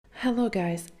Hello,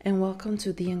 guys, and welcome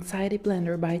to the Anxiety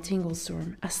Blender by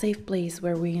Tinglestorm, a safe place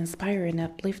where we inspire and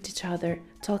uplift each other,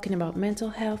 talking about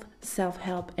mental health,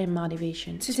 self-help, and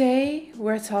motivation. Today,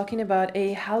 we're talking about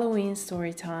a Halloween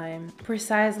story time,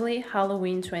 precisely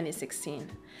Halloween 2016.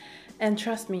 And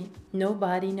trust me,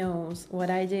 nobody knows what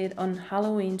I did on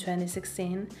Halloween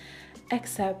 2016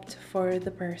 except for the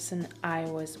person I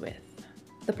was with.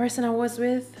 The person I was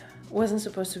with wasn't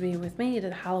supposed to be with me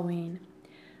at Halloween.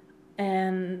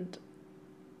 And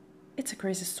it's a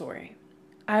crazy story.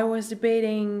 I was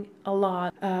debating a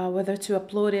lot whether to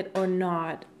upload it or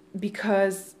not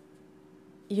because,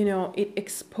 it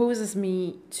exposes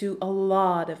me to a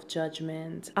lot of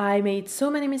judgment. I made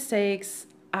so many mistakes.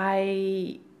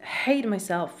 I hate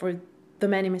myself for the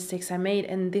many mistakes I made,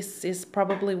 and this is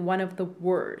probably one of the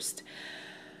worst.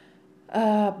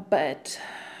 But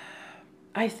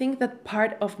I think that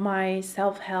part of my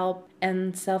self-help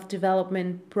and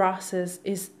self-development process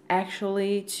is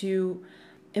actually to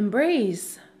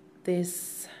embrace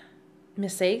these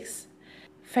mistakes,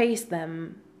 face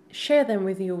them, share them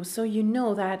with you so you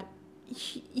know that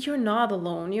you're not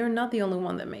alone. You're not the only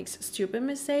one that makes stupid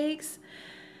mistakes.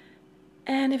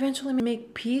 And eventually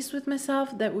make peace with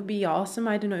myself. That would be awesome.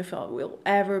 I don't know if I will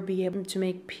ever be able to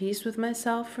make peace with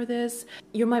myself for this.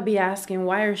 You might be asking,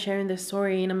 why are you sharing this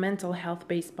story in a mental health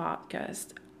based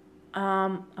podcast?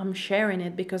 I'm sharing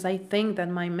it because I think that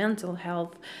my mental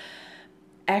health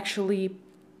actually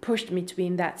pushed me to be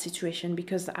in that situation,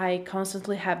 because I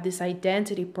constantly have this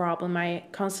identity problem. I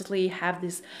constantly have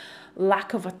this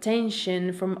lack of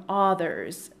attention from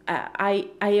others.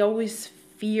 I always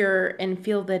fear and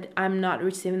feel that I'm not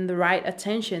receiving the right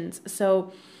attentions.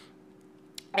 So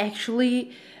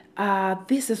actually,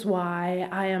 this is why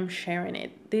I am sharing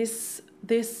it. This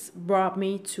brought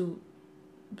me to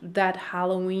that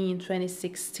Halloween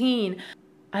 2016.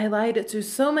 I lied to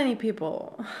so many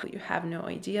people. You have no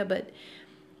idea, but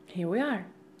here we are,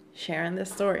 sharing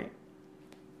this story.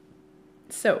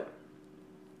 So,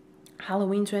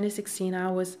 Halloween 2016, I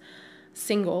was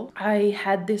single. I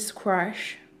had this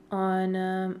crush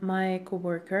on my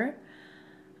coworker,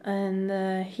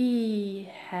 and he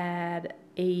had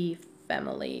a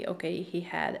family. Okay, he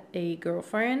had a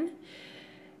girlfriend.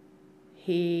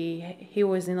 He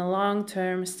was in a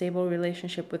long-term stable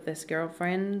relationship with this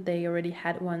girlfriend. They already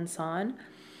had one son,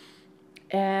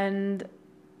 and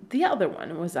the other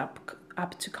one was up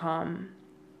to come.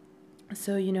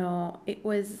 So it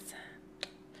was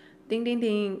ding ding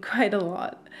ding quite a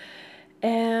lot.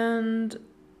 And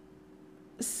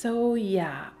so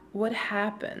yeah, what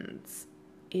happens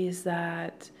is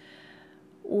that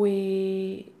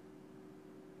we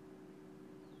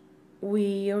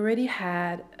already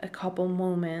had a couple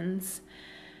moments,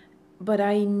 but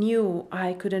I knew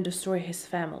I couldn't destroy his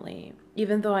family.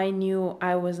 Even though I knew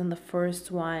I wasn't the first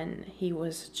one he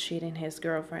was cheating his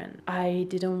girlfriend, I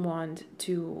didn't want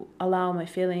to allow my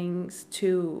feelings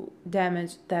to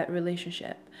damage that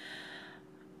relationship.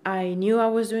 I knew I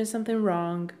was doing something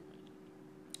wrong,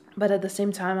 but at the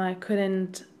same time, I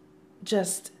couldn't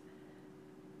just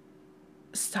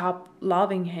stop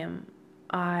loving him.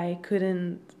 I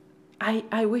couldn't.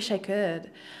 I wish I could.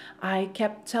 I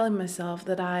kept telling myself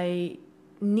that I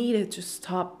needed to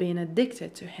stop being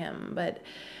addicted to him, but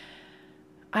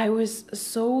I was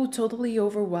so totally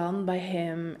overwhelmed by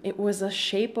him. It was a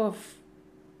shape of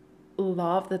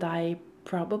love that I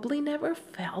probably never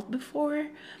felt before,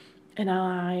 and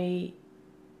I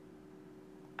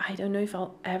don't know if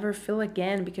I'll ever feel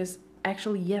again, because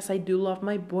actually, yes, I do love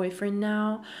my boyfriend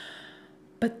now,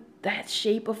 but that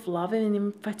shape of love and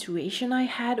infatuation I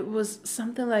had was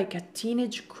something like a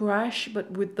teenage crush,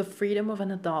 but with the freedom of an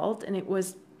adult, and it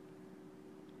was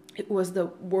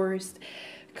the worst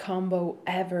combo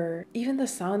ever. Even the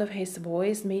sound of his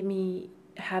voice made me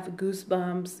have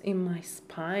goosebumps in my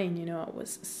spine. I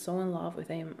was so in love with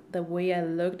him. The way I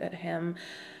looked at him,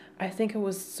 I think it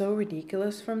was so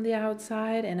ridiculous from the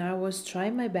outside, and I was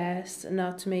trying my best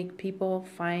not to make people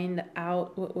find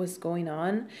out what was going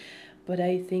on, but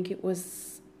I think it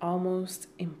was almost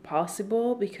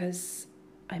impossible, because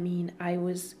I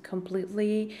was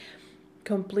completely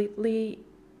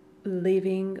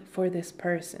living for this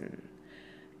person.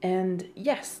 And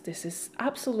yes, this is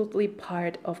absolutely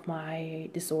part of my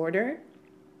disorder.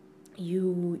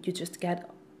 You just get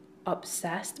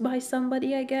obsessed by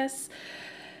somebody, I guess.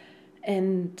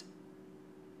 And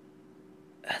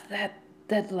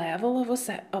that level of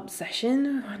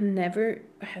obsession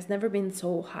has never been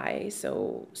so high,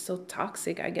 so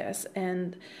toxic, I guess.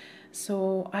 And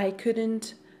so I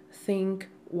couldn't think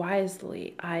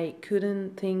wisely. I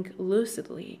couldn't think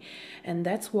lucidly. And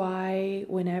that's why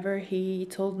whenever he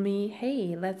told me,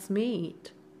 hey, let's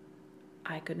meet,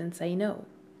 I couldn't say no.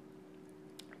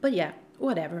 But yeah,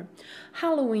 whatever.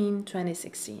 Halloween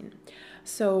 2016.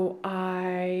 So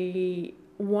I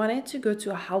wanted to go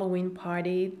to a Halloween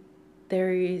party.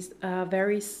 There is a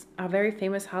very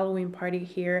famous Halloween party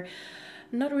here,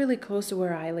 not really close to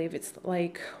where I live. It's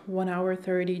like 1 hour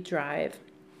 30 drive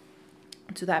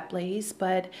to that place,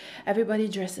 but everybody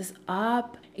dresses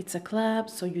up. It's a club,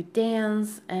 so you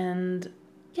dance. And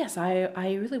yes, I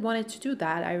really wanted to do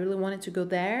that. I really wanted to go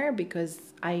there because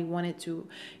I wanted to,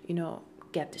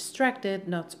 get distracted,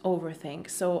 not overthink.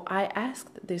 So I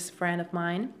asked this friend of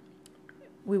mine,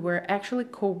 we were actually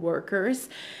co-workers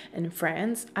and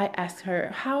friends. I asked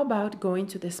her, how about going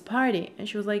to this party? And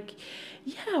she was like,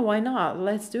 yeah, why not,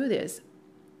 let's do this.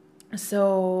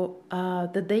 So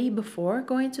the day before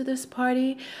going to this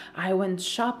party, I went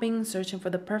shopping, searching for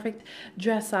the perfect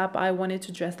dress up. I wanted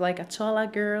to dress like a chola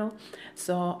girl,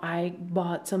 so I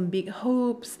bought some big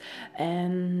hoops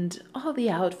and all the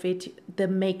outfit, the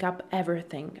makeup,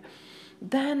 everything.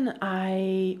 Then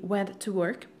I went to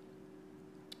work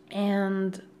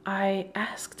and I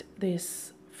asked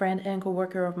this friend and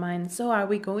coworker of mine, so are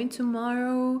we going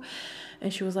tomorrow?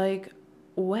 And she was like,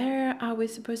 where are we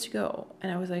supposed to go?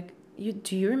 And I was like,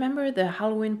 do you remember the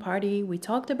Halloween party we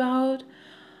talked about?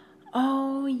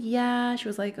 Oh yeah. She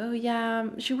was like, oh yeah.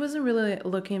 She wasn't really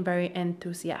looking very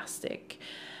enthusiastic.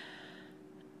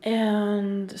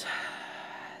 And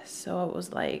so I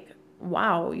was like,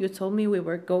 wow, you told me we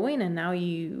were going and now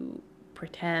you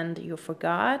pretend you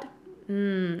forgot.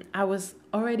 I was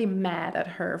already mad at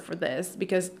her for this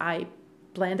because I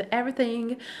planned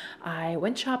everything. I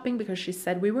went shopping because she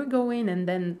said we were going, and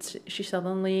then she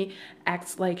suddenly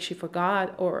acts like she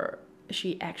forgot, or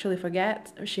she actually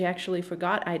forgot,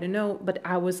 I don't know. But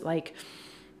I was like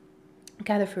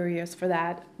kind of furious for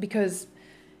that, because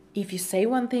if you say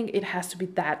one thing, it has to be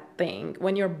that thing.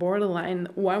 When you're borderline,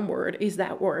 one word is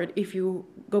that word. If you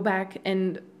go back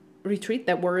and retreat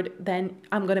that word, then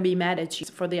I'm gonna be mad at you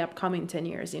for the upcoming 10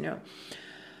 years,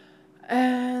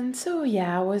 And so,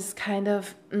 yeah, I was kind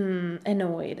of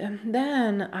annoyed.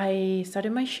 Then I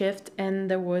started my shift,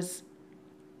 and there was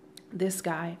this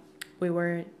guy. We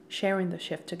were sharing the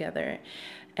shift together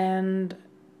and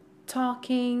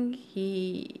talking.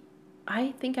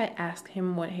 I think I asked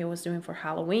him what he was doing for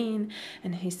Halloween,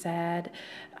 and he said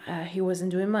he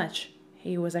wasn't doing much.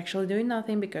 He was actually doing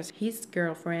nothing because his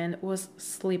girlfriend was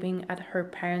sleeping at her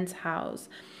parents' house.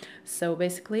 So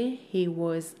basically, he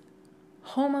was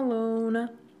home alone.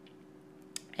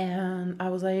 And I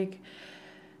was like,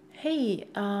 hey,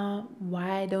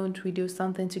 why don't we do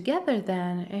something together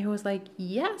then? And he was like,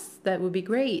 yes, that would be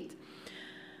great.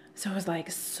 So I was like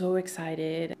so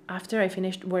excited. After I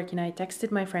finished working, I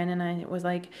texted my friend and I was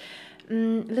like,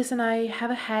 listen, I have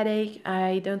a headache.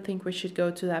 I don't think we should go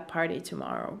to that party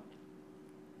tomorrow.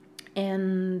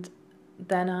 And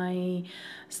then I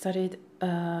started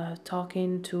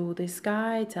talking to this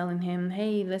guy, telling him,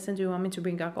 hey, listen, do you want me to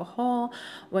bring alcohol?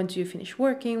 When do you finish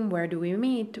working? Where do we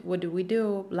meet? What do we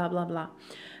do? Blah, blah, blah.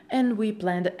 And we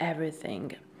planned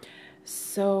everything.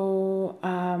 So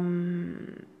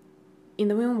in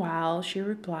the meanwhile, she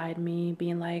replied me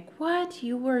being like, what?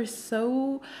 You were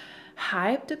so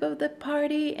hyped about the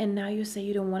party and now you say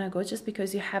you don't want to go just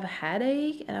because you have a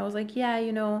headache? And I was like, yeah,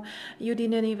 you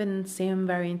didn't even seem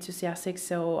very enthusiastic,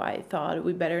 so I thought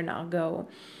we better not go.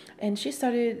 And she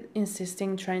started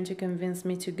insisting, trying to convince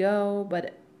me to go,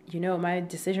 but my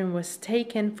decision was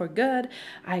taken for good.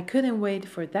 I couldn't wait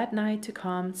for that night to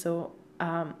come, so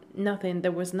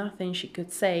there was nothing she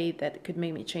could say that could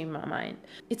make me change my mind.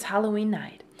 It's Halloween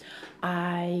night.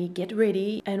 I get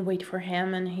ready and wait for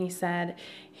him, and he said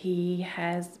he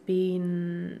had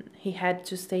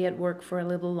to stay at work for a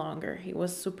little longer. He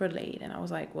was super late, and I was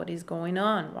like, what is going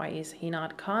on? Why is he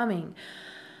not coming?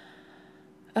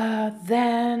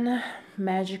 Then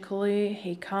magically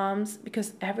he comes,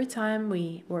 because every time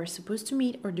we were supposed to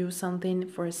meet or do something,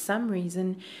 for some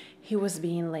reason he was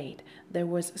being late. There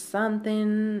was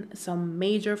some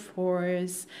major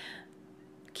force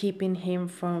keeping him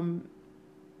from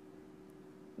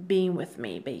being with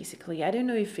me, basically. I don't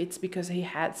know if it's because he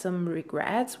had some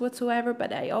regrets whatsoever,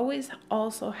 but I always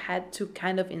also had to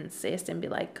kind of insist and be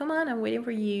like, come on, I'm waiting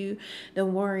for you,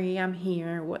 don't worry, I'm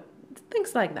here,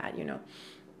 things like that.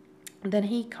 Then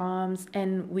he comes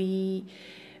and we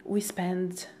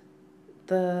spend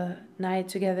the night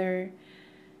together,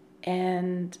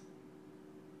 and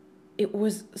it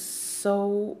was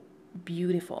so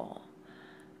beautiful.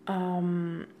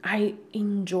 I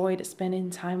enjoyed spending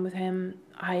time with him.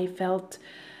 I felt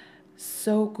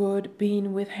so good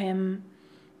being with him,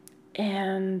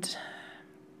 and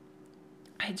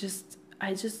I just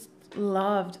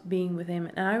loved being with him.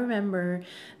 And I remember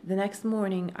the next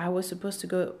morning I was supposed to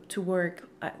go to work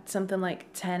at something like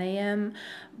 10 a.m.,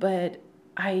 but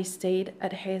I stayed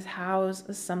at his house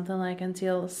something like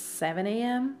until 7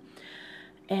 a.m.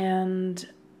 And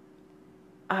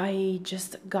I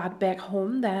just got back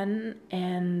home then,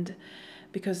 and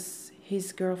because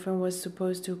his girlfriend was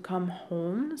supposed to come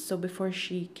home, so before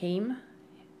she came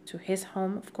to his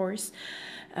home, of course,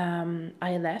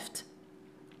 I left.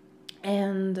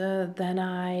 And then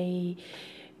I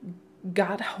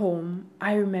got home.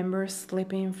 I remember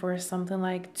sleeping for something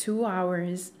like 2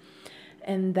 hours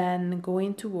and then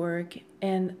going to work.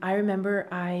 And I remember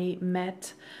I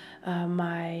met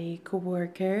my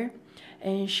coworker,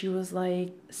 and she was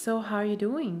like, "So how are you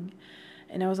doing?"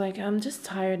 And I was like, "I'm just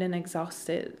tired and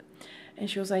exhausted." And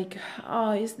she was like,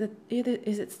 "Oh, is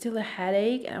it still a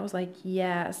headache?" And I was like,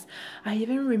 "Yes." I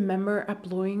even remember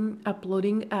uploading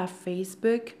a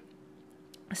Facebook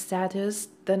status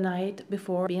the night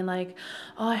before, being like,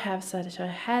 "Oh, I have such a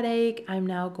headache, I'm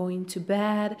now going to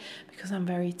bed because I'm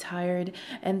very tired."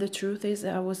 And the truth is,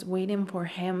 I was waiting for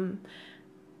him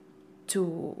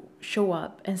to show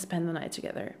up and spend the night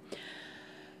together.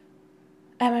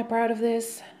 Am I proud of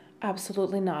this?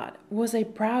 Absolutely not. Was I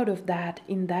proud of that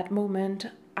in that moment?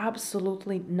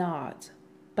 Absolutely not.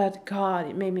 But God,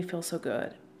 it made me feel so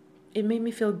good. It made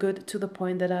me feel good to the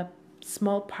point that a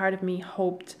small part of me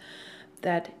hoped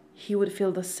that he would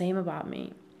feel the same about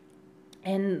me.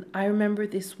 And I remember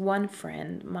this one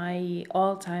friend, my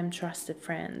all-time trusted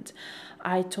friend.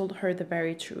 I told her the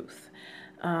very truth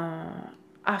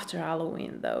after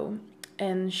Halloween, though.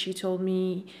 And she told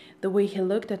me the way he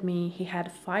looked at me, he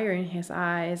had fire in his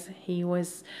eyes. He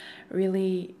was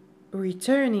really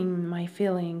returning my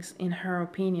feelings, in her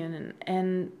opinion.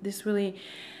 And this really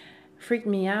freaked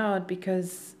me out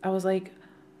because I was like,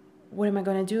 what am I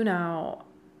going to do now?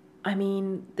 I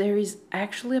mean, there is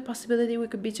actually a possibility we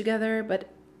could be together, but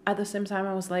at the same time,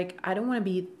 I was like, I don't want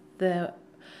to be the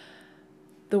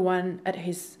one at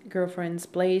his girlfriend's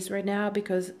place right now,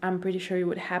 because I'm pretty sure it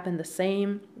would happen the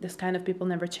same. This kind of people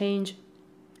never change.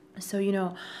 So,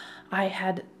 I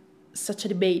had such a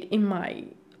debate in my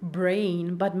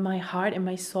brain, but my heart and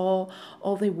my soul,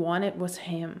 all they wanted was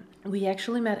him. We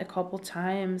actually met a couple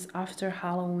times after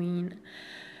Halloween.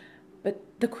 But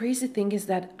the crazy thing is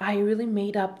that I really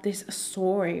made up this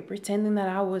story pretending that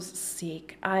I was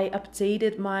sick. I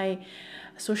updated my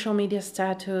social media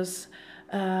status,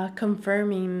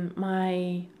 confirming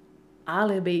my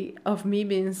alibi of me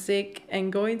being sick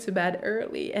and going to bed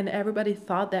early. And everybody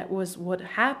thought that was what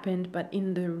happened. But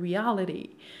in the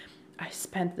reality, I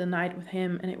spent the night with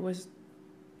him, and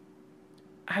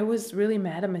I was really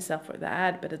mad at myself for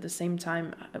that. But at the same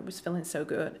time, I was feeling so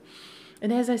good.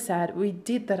 And as I said, we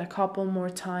did that a couple more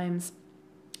times.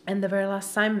 And the very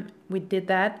last time we did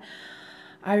that,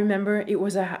 I remember it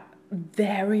was a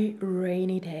very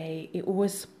rainy day. It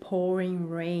was pouring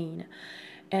rain.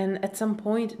 And at some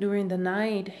point during the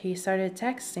night, he started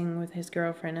texting with his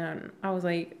girlfriend. And I was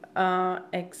like,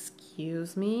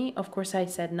 excuse me? Of course, I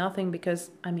said nothing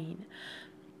because,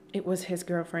 it was his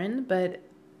girlfriend. But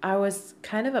I was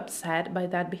kind of upset by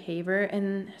that behavior.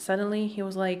 And suddenly he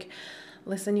was like,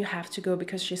 "Listen, you have to go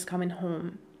because she's coming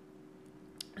home."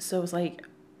 So I was like,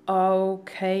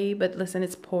 okay, but listen,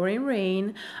 it's pouring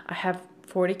rain. I have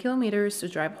 40 kilometers to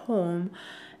drive home,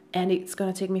 and it's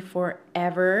gonna take me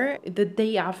forever. The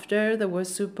day after, there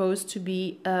was supposed to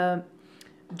be a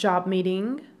job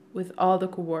meeting with all the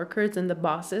coworkers and the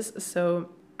bosses. So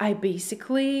I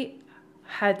basically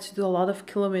had to do a lot of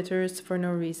kilometers for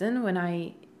no reason, when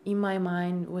I in my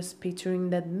mind was picturing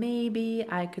that maybe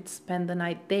I could spend the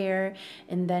night there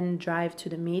and then drive to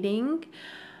the meeting,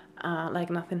 like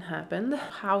nothing happened.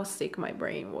 How sick my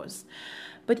brain was.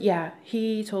 But yeah,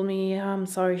 he told me, "I'm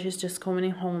sorry, she's just coming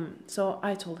home." So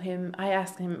I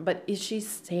asked him, "But is she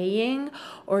staying,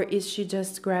 or is she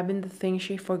just grabbing the thing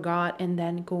she forgot and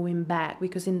then going back?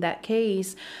 Because in that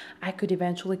case, I could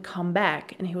eventually come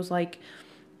back." And he was like,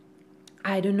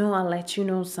 "I don't know, I'll let you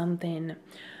know something."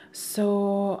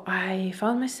 So I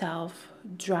found myself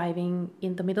driving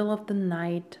in the middle of the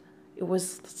night. It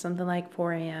was something like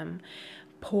 4 a.m.,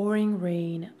 pouring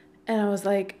rain. And I was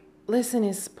like, "Listen,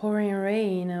 it's pouring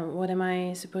rain. What am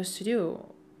I supposed to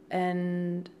do?"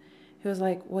 And he was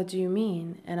like, "What do you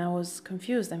mean?" And I was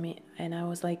confused. And I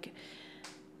was like,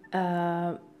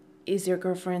 "Is your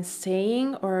girlfriend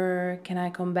staying, or can I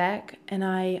come back?" And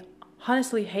I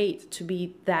honestly hate to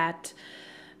be that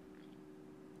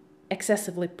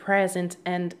excessively present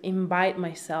and invite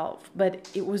myself, but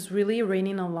it was really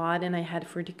raining a lot, and I had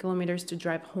 40 kilometers to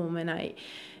drive home, and I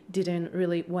didn't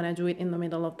really want to do it in the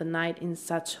middle of the night in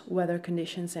such weather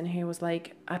conditions. And he was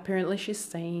like, apparently she's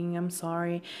saying I'm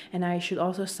sorry, and I should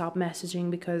also stop messaging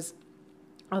because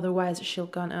otherwise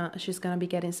she's gonna be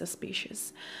getting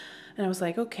suspicious. And I was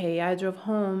like, okay. I drove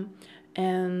home,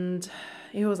 and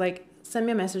he was like, send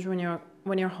me a message when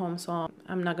you're home, so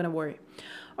I'm not gonna worry.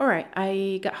 All right,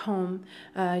 I got home.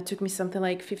 It took me something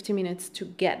like 50 minutes to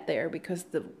get there because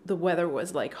the weather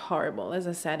was like horrible, as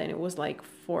I said, and it was like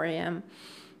 4 a.m.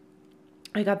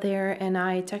 I got there and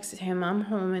I texted him, I'm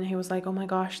home, and he was like, oh my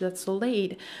gosh, that's so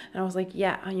late. And I was like,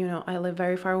 yeah, I live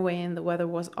very far away and the weather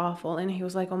was awful. And he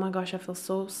was like, oh my gosh, I feel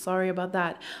so sorry about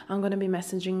that. I'm going to be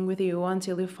messaging with you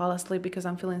until you fall asleep because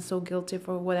I'm feeling so guilty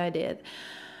for what I did.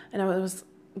 And I was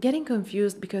getting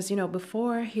confused because,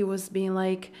 before he was being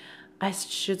like, I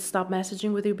should stop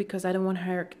messaging with you because I don't want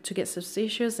her to get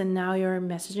suspicious. And now you're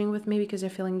messaging with me because you're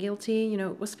feeling guilty.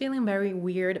 It was feeling very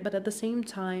weird. But at the same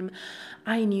time,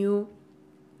 I knew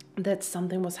that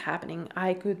something was happening.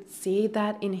 I could see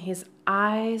that in his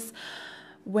eyes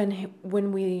when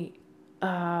we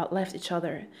left each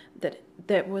other,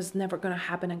 that was never gonna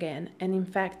happen again. And in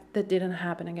fact, that didn't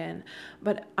happen again.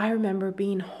 But I remember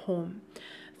being home,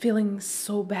 feeling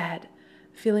so bad,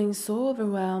 feeling so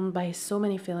overwhelmed by so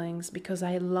many feelings because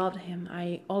I loved him.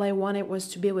 All I wanted was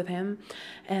to be with him,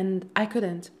 and I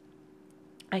couldn't.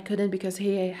 Because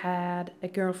he had a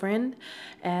girlfriend,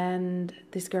 and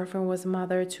this girlfriend was a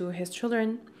mother to his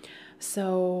children.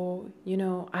 So,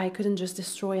 I couldn't just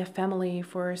destroy a family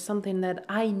for something that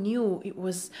I knew it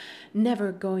was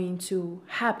never going to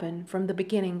happen from the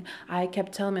beginning. I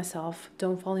kept telling myself,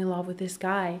 don't fall in love with this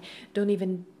guy. Don't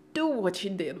even do what she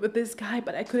did with this guy.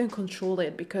 But I couldn't control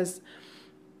it because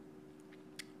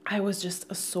I was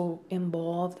just so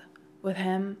involved with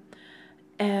him.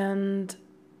 And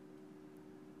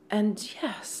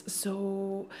yes,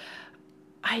 so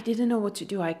I didn't know what to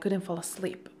do. I couldn't fall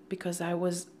asleep because I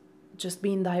was just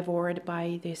being devoured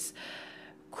by this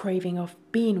craving of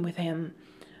being with him.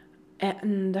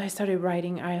 And I started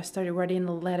writing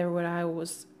a letter where I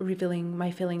was revealing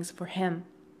my feelings for him.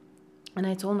 And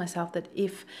I told myself that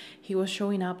if he was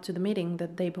showing up to the meeting the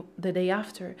day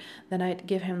after, then I'd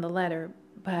give him the letter.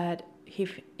 But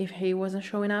if he wasn't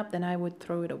showing up, then I would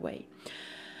throw it away.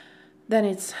 Then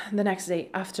it's the next day.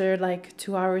 After like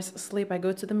 2 hours sleep, I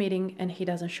go to the meeting and he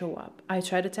doesn't show up. I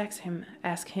try to text him,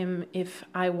 ask him if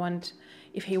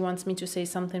he wants me to say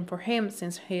something for him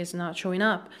since he is not showing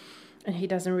up, and he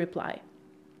doesn't reply.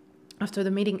 After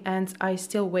the meeting ends, I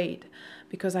still wait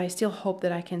because I still hope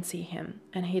that I can see him,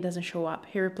 and he doesn't show up.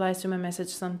 He replies to my message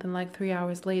something like 3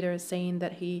 hours later saying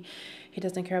that he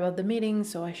doesn't care about the meeting,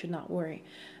 so I should not worry.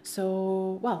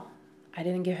 So, well, I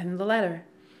didn't give him the letter.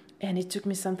 And it took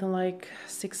me something like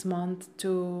 6 months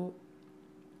to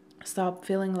stop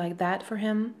feeling like that for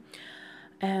him.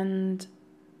 And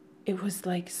it was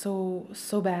like so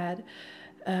bad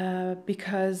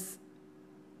because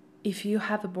if you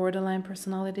have a borderline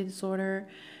personality disorder,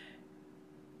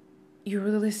 you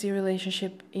really see a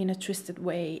relationship in a twisted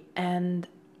way. And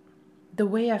the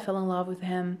way I fell in love with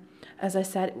him, as I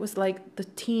said, it was like the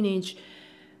teenage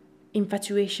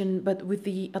infatuation, but with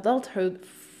the adulthood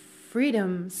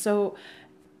freedom. So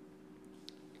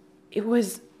it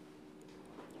was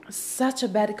such a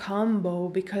bad combo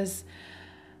because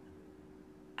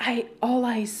all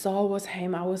I saw was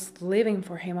him. I was living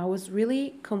for him. I was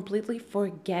really completely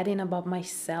forgetting about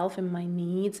myself and my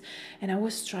needs, and I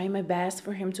was trying my best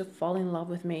for him to fall in love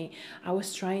with me. I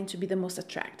was trying to be the most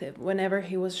attractive. Whenever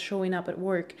he was showing up at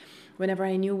work, whenever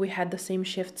I knew we had the same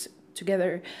shifts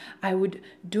together, I would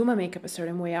do my makeup a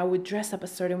certain way. I would dress up a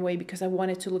certain way because I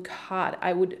wanted to look hot.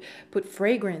 I would put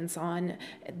fragrance on,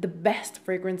 the best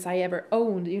fragrance I ever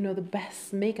owned, the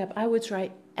best makeup. I would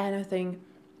try anything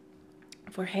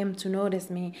for him to notice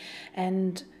me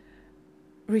and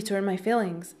return my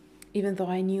feelings, even though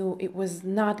I knew it was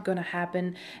not gonna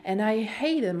happen. And I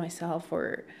hated myself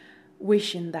for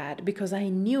wishing that because I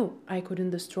knew I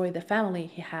couldn't destroy the family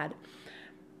he had.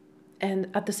 And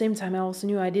at the same time, I also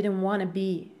knew I didn't want to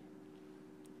be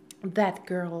that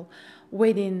girl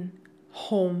waiting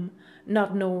home,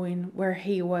 not knowing where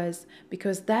he was,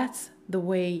 because that's the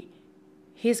way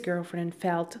his girlfriend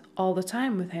felt all the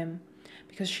time with him,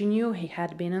 because she knew he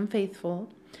had been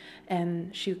unfaithful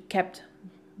and she kept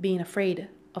being afraid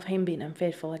of him being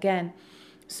unfaithful again.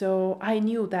 So I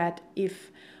knew that if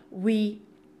we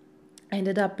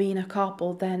ended up being a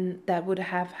couple, then that would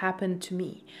have happened to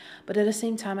me. But at the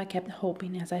same time, I kept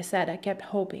hoping, as I said, I kept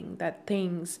hoping that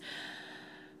things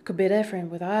could be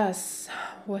different with us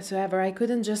whatsoever. I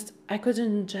couldn't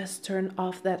just turn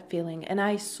off that feeling, and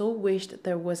I so wished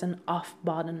there was an off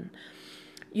button,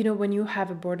 You know, when you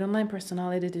have a borderline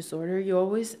personality disorder, you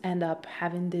always end up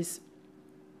having these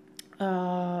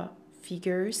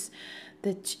figures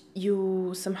that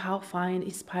you somehow find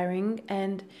inspiring,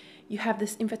 and you have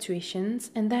these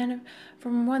infatuations, and then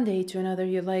from one day to another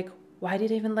you're like, why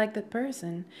did I even like that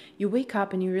person? You wake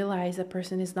up and you realize that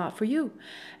person is not for you.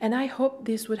 And I hope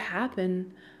this would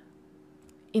happen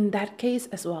in that case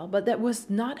as well, but that was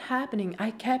not happening.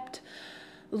 I kept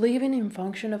living in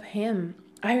function of him.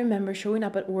 I remember showing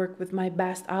up at work with my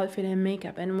best outfit and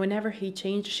makeup, and whenever he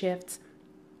changed shifts,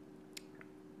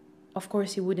 of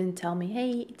course he wouldn't tell me,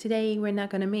 hey, today we're not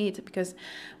gonna meet, because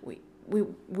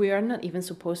we are not even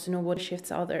supposed to know what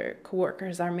shifts other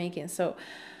coworkers are making. So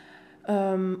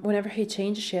whenever he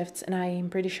changed shifts, and I'm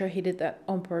pretty sure he did that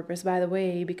on purpose, by the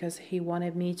way, because he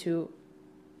wanted me to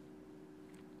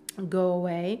go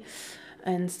away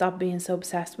and stop being so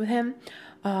obsessed with him.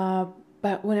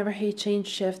 But whenever he changed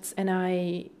shifts and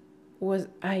I was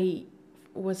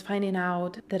finding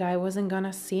out that I wasn't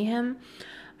gonna see him,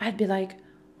 I'd be like,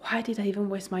 why did I even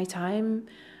waste my time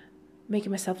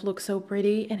making myself look so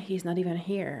pretty and he's not even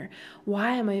here?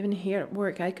 Why am I even here at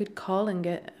work? I could call and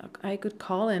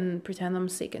pretend I'm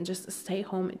sick and just stay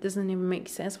home. It doesn't even make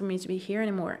sense for me to be here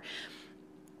anymore.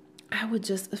 I would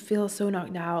just feel so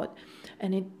knocked out,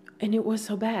 and it was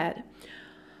so bad.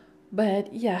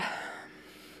 But yeah,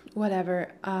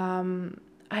 whatever.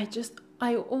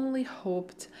 I only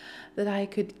hoped that I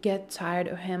could get tired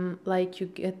of him, like you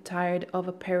get tired of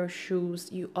a pair of shoes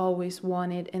you always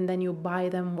wanted, and then you buy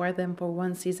them, wear them for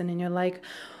one season, and you're like,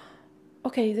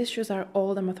 okay, these shoes are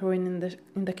old, I'm throwing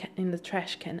in the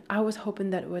trash can. I was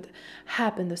hoping that would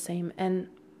happen the same, and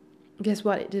guess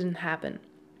what? It didn't happen.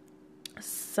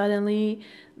 Suddenly,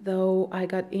 though, I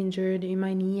got injured in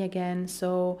my knee again,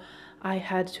 so I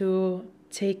had to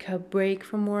take a break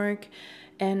from work,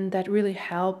 and that really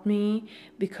helped me,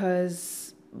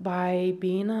 because by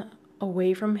being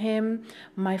away from him,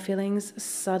 my feelings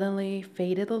suddenly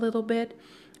faded a little bit,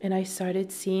 and I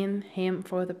started seeing him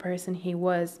for the person he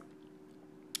was.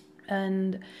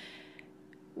 And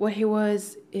what he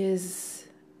was is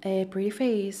a pretty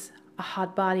face, a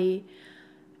hot body,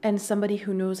 and somebody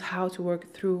who knows how to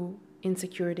work through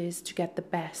insecurities to get the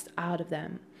best out of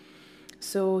them.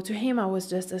 So to him, I was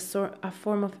just a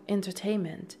form of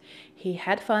entertainment. He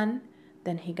had fun,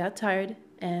 then he got tired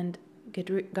and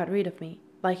got rid of me,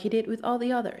 like he did with all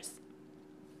the others.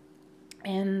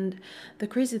 And the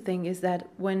crazy thing is that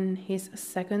when his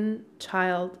second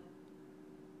child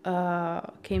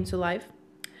came to life,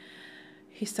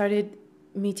 he started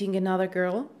meeting another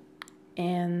girl,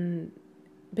 and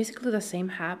basically the same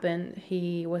happened.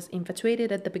 He was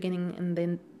infatuated at the beginning, and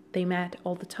then they met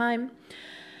all the time.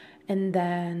 And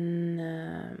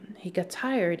then he got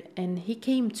tired, and he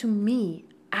came to me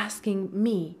asking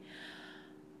me,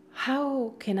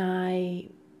 how can I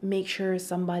make sure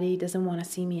somebody doesn't want to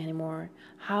see me anymore?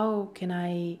 How can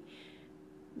I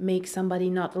make somebody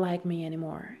not like me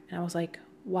anymore? And I was like,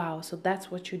 wow, so that's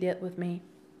what you did with me?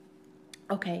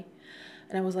 Okay.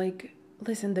 And I was like,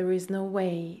 listen, there is no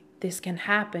way this can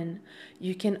happen.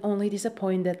 You can only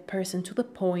disappoint that person to the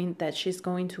point that she's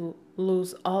going to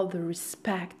lose all the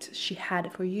respect she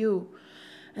had for you.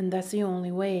 And that's the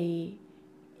only way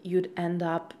you'd end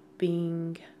up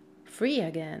being free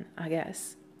again, I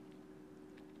guess.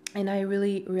 And I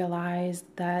really realized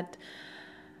that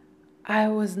I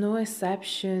was no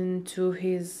exception to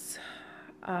his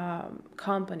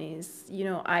companies. You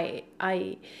know,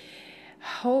 I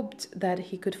hoped that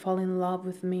he could fall in love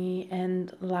with me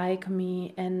and like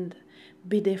me and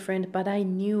be different, but I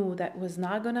knew that was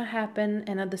not gonna happen.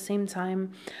 And at the same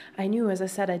time, I knew, as I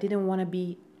said, I didn't want to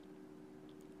be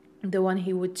the one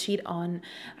he would cheat on.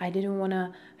 I didn't want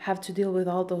to have to deal with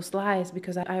all those lies,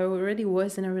 because I already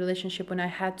was in a relationship when I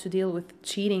had to deal with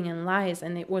cheating and lies,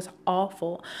 and it was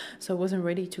awful. So I wasn't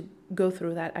ready to go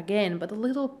through that again. But a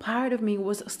little part of me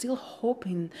was still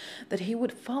hoping that he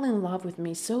would fall in love with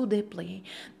me so deeply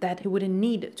that he wouldn't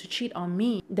need to cheat on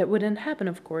me. That wouldn't happen,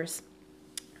 of course.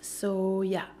 So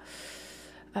yeah,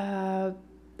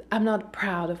 I'm not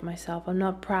proud of myself. I'm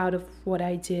not proud of what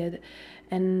I did,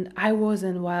 and I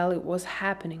wasn't while it was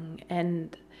happening.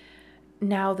 And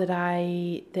now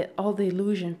that all the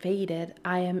illusion faded,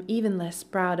 I am even less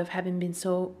proud of having been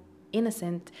so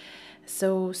innocent,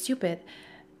 so stupid.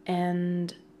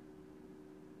 And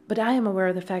but I am aware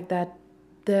of the fact that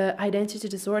the identity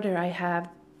disorder I have,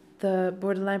 the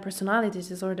borderline personality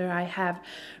disorder I have,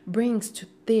 brings to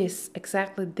this,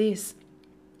 exactly this.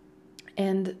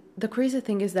 And the crazy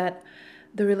thing is that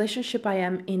the relationship I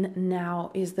am in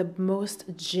now is the most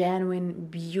genuine,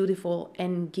 beautiful,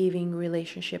 and giving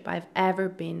relationship I've ever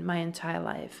been my entire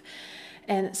life.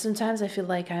 And sometimes I feel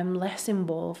like I'm less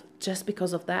involved just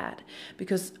because of that.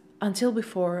 Because until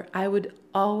before, I would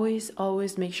always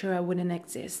make sure I wouldn't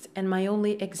exist. And my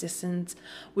only existence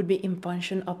would be in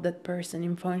function of that person,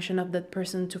 in function of that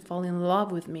person to fall in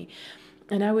love with me.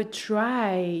 And I would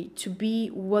try to be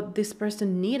what this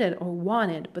person needed or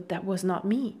wanted, but that was not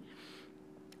me.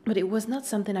 But it was not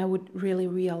something I would really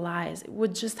realize. It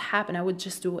would just happen. I would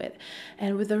just do it.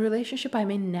 And with the relationship I'm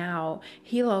in now,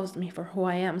 he loves me for who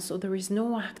I am. So there is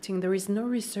no acting, there is no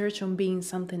research on being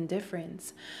something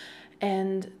different.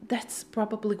 And that's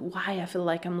probably why I feel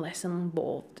like I'm less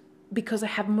involved, because I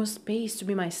have more space to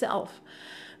be myself.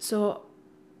 So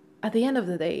at the end of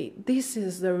the day, this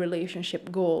is the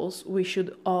relationship goals we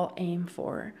should all aim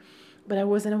for. But I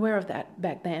wasn't aware of that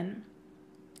back then.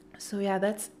 So yeah,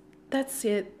 that's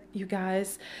it, you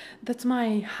guys. That's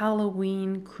my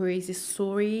Halloween crazy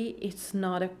story. It's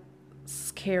not a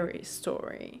scary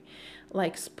story,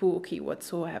 like spooky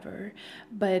whatsoever,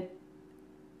 but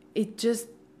it just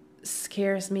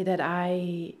scares me that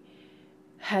I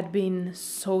had been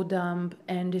so dumb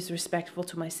and disrespectful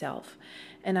to myself.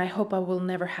 And I hope I will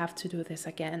never have to do this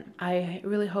again. I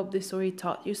really hope this story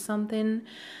taught you something.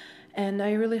 And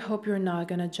I really hope you're not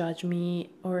gonna judge me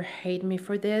or hate me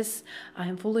for this.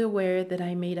 I'm fully aware that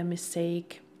I made a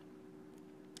mistake.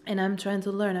 And I'm trying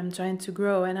to learn, I'm trying to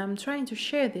grow, and I'm trying to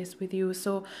share this with you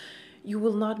so you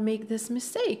will not make this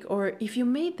mistake. Or if you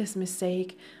made this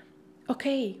mistake,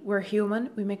 okay, we're human,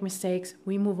 we make mistakes,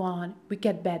 we move on, we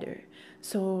get better.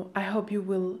 So I hope you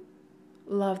will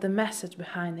love the message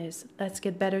behind this. Let's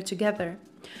get better together.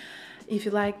 If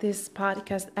you like this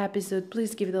podcast episode,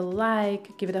 please give it a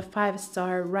like, give it a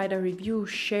 5-star, write a review,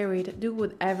 share it, do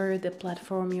whatever the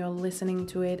platform you're listening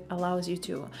to it allows you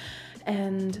to.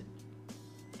 And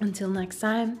until next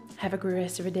time, have a great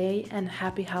rest of your day and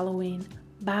happy Halloween.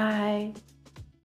 Bye.